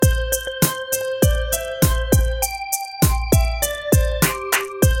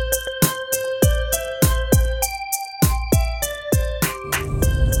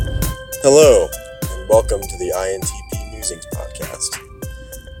Hello, and welcome to the INTP Musings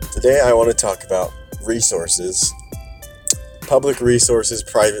podcast. Today I want to talk about resources, public resources,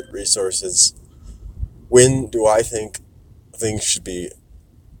 private resources. When do I think things should be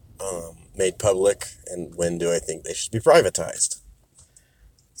made public, and when do I think they should be privatized?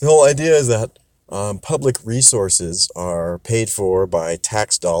 The whole idea is that public resources are paid for by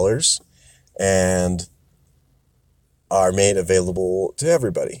tax dollars and are made available to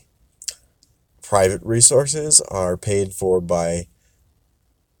everybody. Private resources are paid for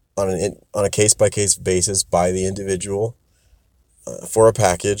on a case-by-case basis by the individual for a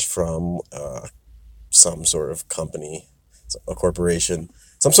package from some sort of company, a corporation,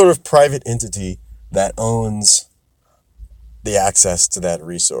 some sort of private entity that owns the access to that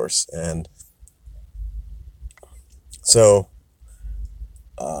resource. And so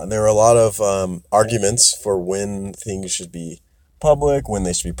there are a lot of arguments for when things should be public, when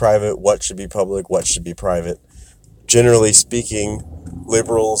they should be private, what should be public, what should be private. Generally speaking,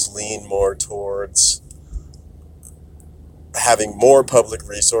 liberals lean more towards having more public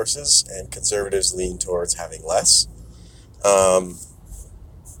resources, and conservatives lean towards having less.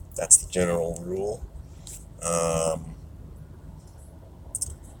 That's the general rule.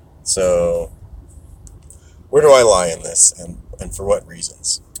 So, where do I lie in this, and for what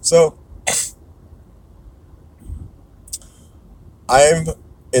reasons? So,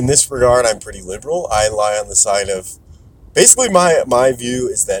 in this regard, I'm pretty liberal. I lie on the side of, basically my view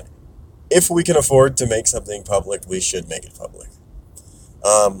is that if we can afford to make something public, we should make it public.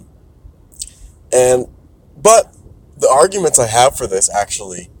 But the arguments I have for this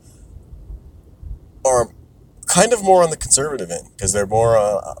actually are kind of more on the conservative end, because they're more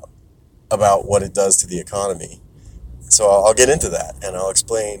about what it does to the economy. So I'll get into that, and I'll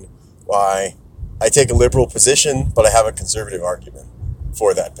explain why I take a liberal position, but I have a conservative argument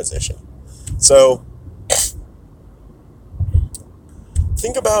for that position. So,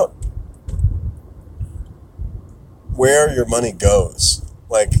 think about where your money goes.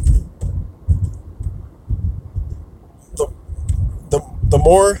 Like, the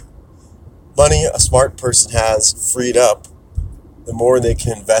more money a smart person has freed up, the more they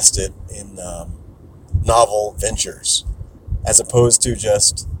can invest it in novel ventures, as opposed to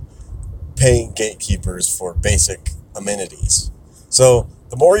just paying gatekeepers for basic amenities. So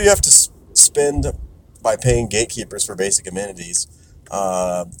the more you have to spend by paying gatekeepers for basic amenities,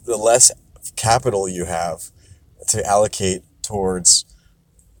 the less capital you have to allocate towards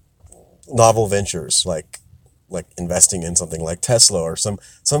novel ventures, like investing in something like Tesla or some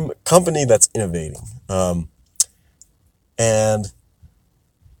company that's innovating.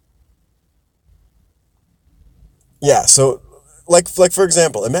 So like for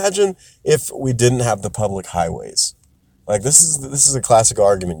example, imagine if we didn't have the public highways. Like, this is a classic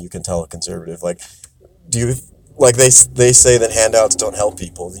argument you can tell a conservative. Like, they say that handouts don't help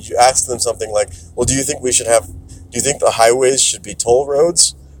people. Did you ask them something like, well, do you think the highways should be toll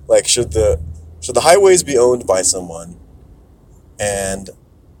roads? Like, should the highways be owned by someone, and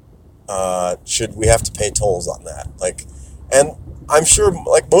should we have to pay tolls on that? Like, and I'm sure,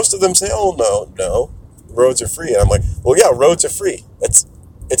 like, most of them say, oh, no, roads are free. And I'm like, well, yeah, roads are free. It's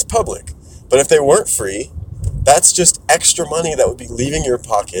public. But if they weren't free, that's just extra money that would be leaving your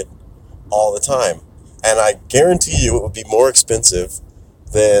pocket all the time. And I guarantee you it would be more expensive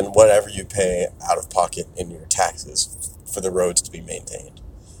than whatever you pay out of pocket in your taxes for the roads to be maintained.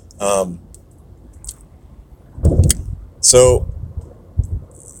 So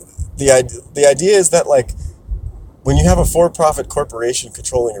the idea is that, like, when you have a for-profit corporation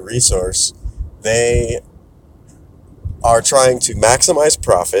controlling a resource, they are trying to maximize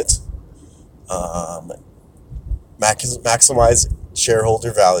profit, maximize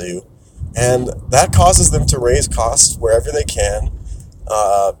shareholder value, and that causes them to raise costs wherever they can,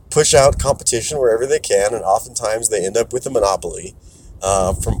 push out competition wherever they can, and oftentimes they end up with a monopoly,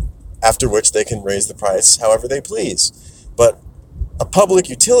 after which they can raise the price however they please. But a public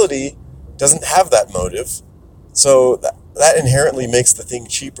utility doesn't have that motive, so that inherently makes the thing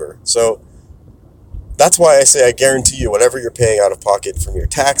cheaper. So that's why I say I guarantee you whatever you're paying out of pocket from your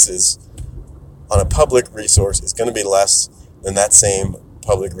taxes on a public resource is going to be less than that same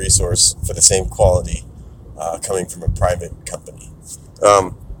public resource for the same quality coming from a private company.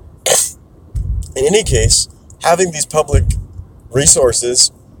 In any case, having these public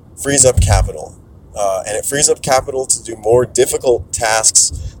resources frees up capital. And it frees up capital to do more difficult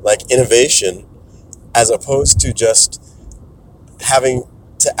tasks like innovation, as opposed to just having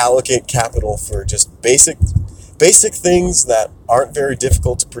to allocate capital for just basic things that aren't very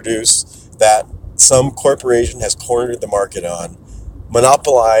difficult to produce, that some corporation has cornered the market on,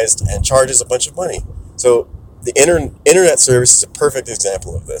 monopolized and charges a bunch of money. So the internet service is a perfect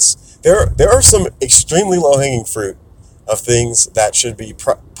example of this. There are some extremely low-hanging fruit of things that should be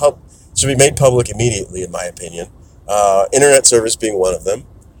made public immediately, in my opinion. Internet service being one of them,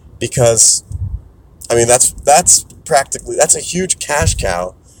 because I mean that's a huge cash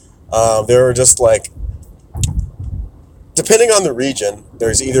cow. There are just like, depending on the region,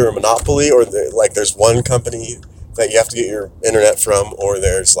 there's either a monopoly or there's one company that you have to get your internet from, or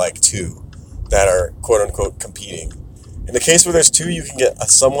there's like two that are quote unquote competing. In the case where there's two, you can get a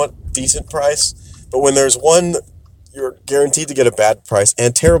somewhat decent price, but when there's one, you're guaranteed to get a bad price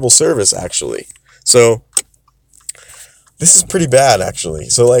and terrible service, actually. So this is pretty bad, actually.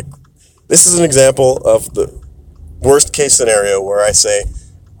 So like, this is an example of the worst case scenario where I say,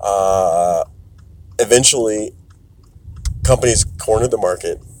 eventually companies corner the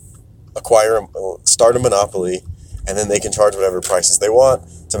market, start a monopoly, and then they can charge whatever prices they want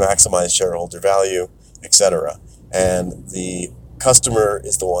to maximize shareholder value, etc. And the customer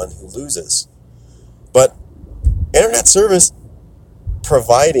is the one who loses. But internet service to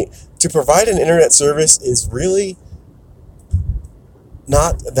provide an internet service is really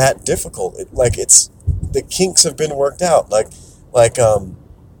not that difficult. The kinks have been worked out. There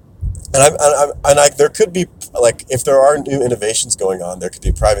could be, like, if there are new innovations going on, there could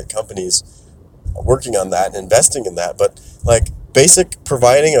be private companies working on that and investing in that. But like basic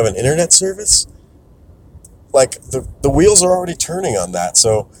providing of an internet service, like the wheels are already turning on that.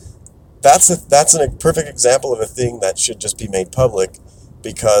 So that's a perfect example of a thing that should just be made public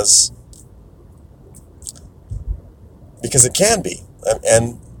because it can be,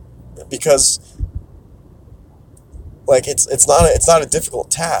 and because like it's not a difficult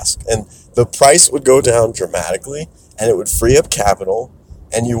task, and the price would go down dramatically, and it would free up capital,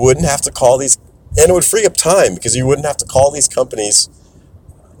 and you wouldn't have to call these, and it would free up time because you wouldn't have to call these companies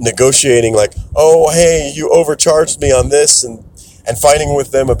negotiating like, oh hey, you overcharged me on this, and fighting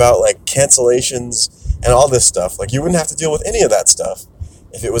with them about like cancellations and all this stuff. Like, you wouldn't have to deal with any of that stuff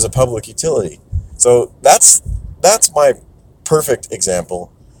if it was a public utility. So that's my perfect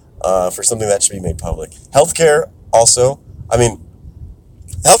example for something that should be made public. Healthcare also. I mean,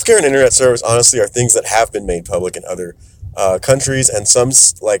 healthcare and internet service honestly are things that have been made public in other countries, and some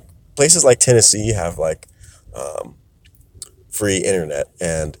like places like Tennessee have like free internet,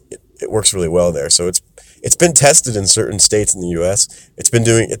 and it works really well there. So it's been tested in certain states in the U.S. It's been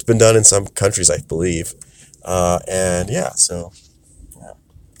done in some countries, I believe, and yeah. So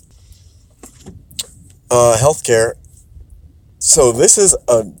healthcare. So this is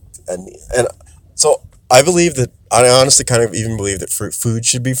and so I honestly kind of even believe that food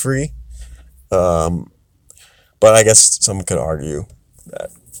should be free. But I guess some could argue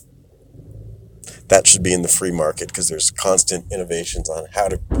that should be in the free market because there's constant innovations on how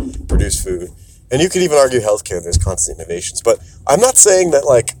to produce food. And you could even argue healthcare, there's constant innovations. But I'm not saying that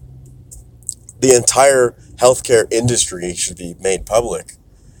like the entire healthcare industry should be made public.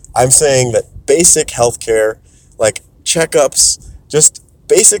 I'm saying that basic healthcare, like checkups, just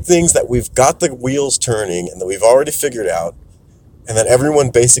basic things that we've got the wheels turning and that we've already figured out and that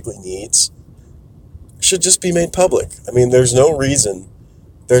everyone basically needs, should just be made public. I mean, there's no reason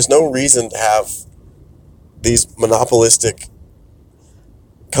to have these monopolistic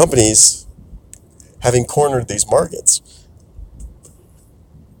companies having cornered these markets.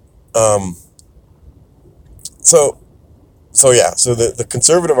 So the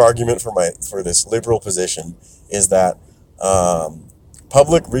conservative argument for this liberal position is that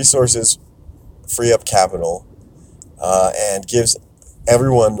public resources free up capital and gives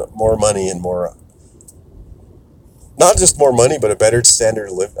everyone more money and more, not just more money, but a better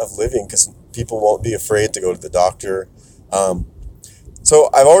standard of living because people won't be afraid to go to the doctor. So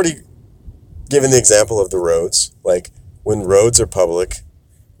I've already given the example of the roads. Like, when roads are public,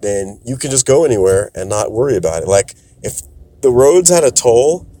 then you can just go anywhere and not worry about it. Like, if the roads had a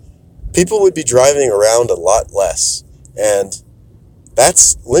toll, people would be driving around a lot less. And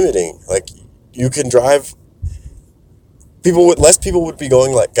that's limiting. Like, you can drive, less people would be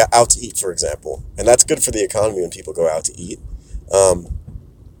going like out to eat, for example. And that's good for the economy when people go out to eat.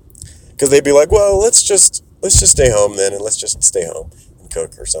 Because they'd be like, well, let's just stay home then, and let's just stay home and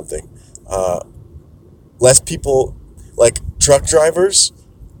cook or something. Less people, like truck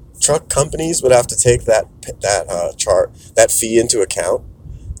companies would have to take that fee into account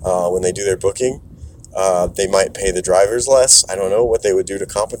when they do their booking. They might pay the drivers less. I don't know what they would do to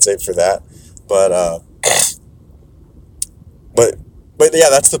compensate for that, but yeah,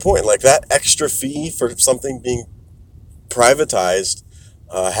 that's the point. Like, that extra fee for something being privatized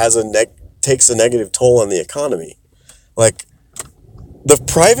takes a negative toll on the economy. Like, the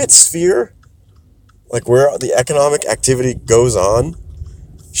private sphere, like where the economic activity goes on,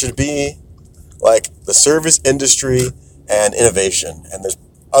 should be like the service industry and innovation. And there's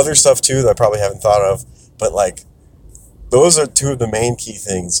other stuff too that I probably haven't thought of, but like those are two of the main key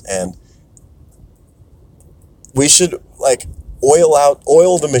things. And we should like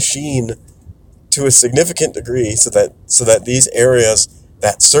oil the machine to a significant degree so that these areas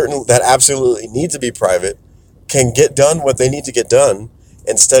that absolutely need to be private can get done what they need to get done,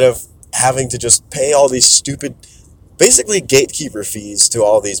 instead of having to just pay all these stupid, basically gatekeeper fees to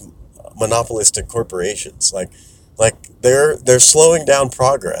all these monopolistic corporations. Like they're slowing down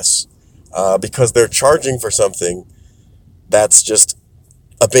progress because they're charging for something that's just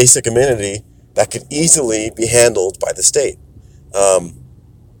a basic amenity that could easily be handled by the state.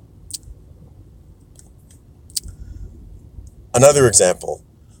 Another example,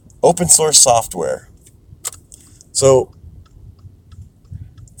 open source software. So,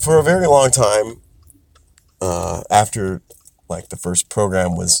 for a very long time, after like the first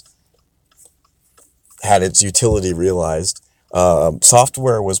program had its utility realized,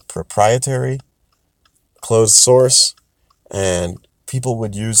 software was proprietary, closed source, and people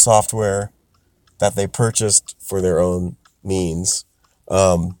would use software that they purchased for their own means,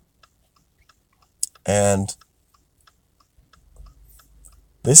 and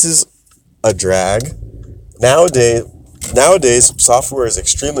this is a drag. Nowadays, software is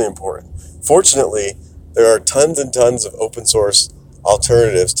extremely important. Fortunately, there are tons and tons of open source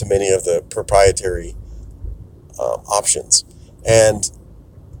alternatives to many of the proprietary options. And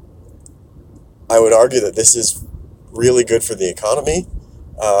I would argue that this is really good for the economy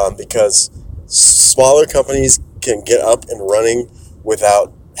because smaller companies can get up and running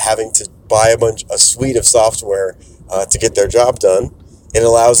without having to buy a suite of software to get their job done. It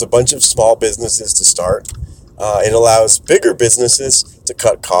allows a bunch of small businesses to start. It allows bigger businesses to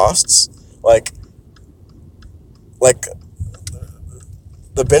cut costs. Like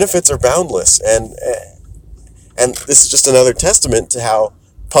the benefits are boundless, and this is just another testament to how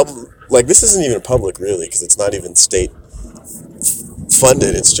this isn't even public really, because it's not even state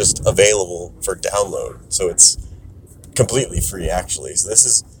funded. It's just available for download, so it's completely free actually. So this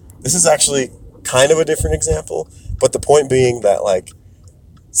is actually kind of a different example, but the point being that like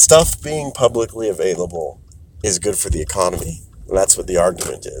stuff being publicly available is good for the economy. And that's what the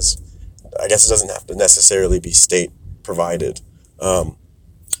argument is. I guess it doesn't have to necessarily be state provided. But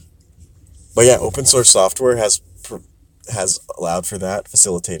yeah, open source software has allowed for that,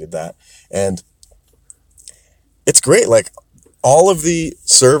 facilitated that. And it's great. Like all of the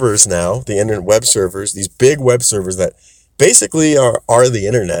servers now, the internet web servers, these big web servers that basically are the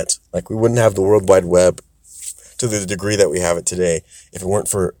internet. Like we wouldn't have the World Wide Web to the degree that we have it today if it weren't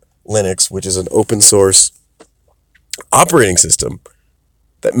for Linux, which is an open source operating system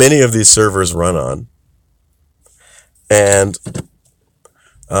that many of these servers run on. And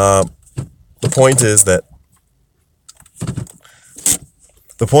the point is that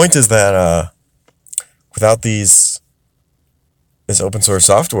without this open source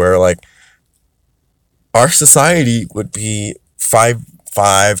software, like our society would be 5,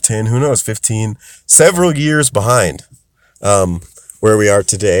 10, who knows, 15, several years behind where we are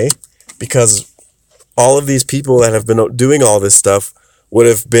today, because all of these people that have been doing all this stuff would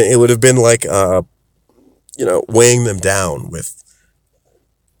have been like weighing them down with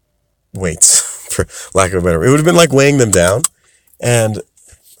weights, for lack of a better. It would have been like weighing them down, and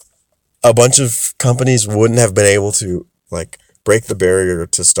a bunch of companies wouldn't have been able to like break the barrier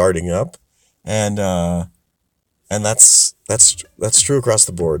to starting up, and that's true across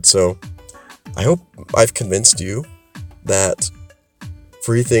the board. So I hope I've convinced you that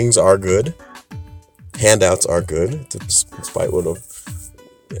free things are good, handouts are good, in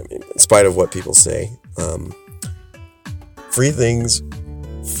spite of what people say. Free things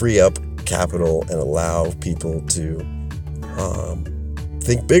free up capital and allow people to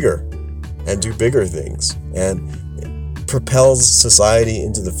think bigger and do bigger things, and it propels society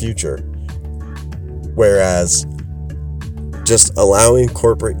into the future. Whereas just allowing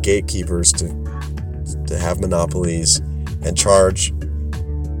corporate gatekeepers to have monopolies and charge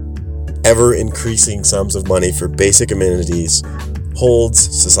ever increasing sums of money for basic amenities holds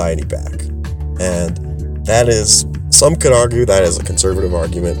society back. And that is, some could argue that is a conservative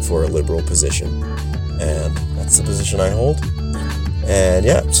argument for a liberal position. And that's the position I hold. And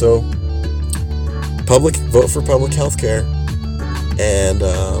yeah, so vote for public health care. And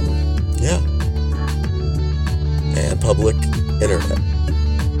and public internet.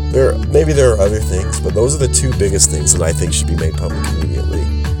 Maybe there are other things, but those are the two biggest things that I think should be made public immediately.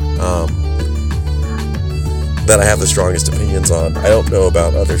 that I have the strongest opinions on. I don't know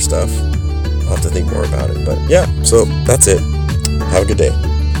about other stuff. I'll have to think more about it. But yeah, so that's it. Have a good day.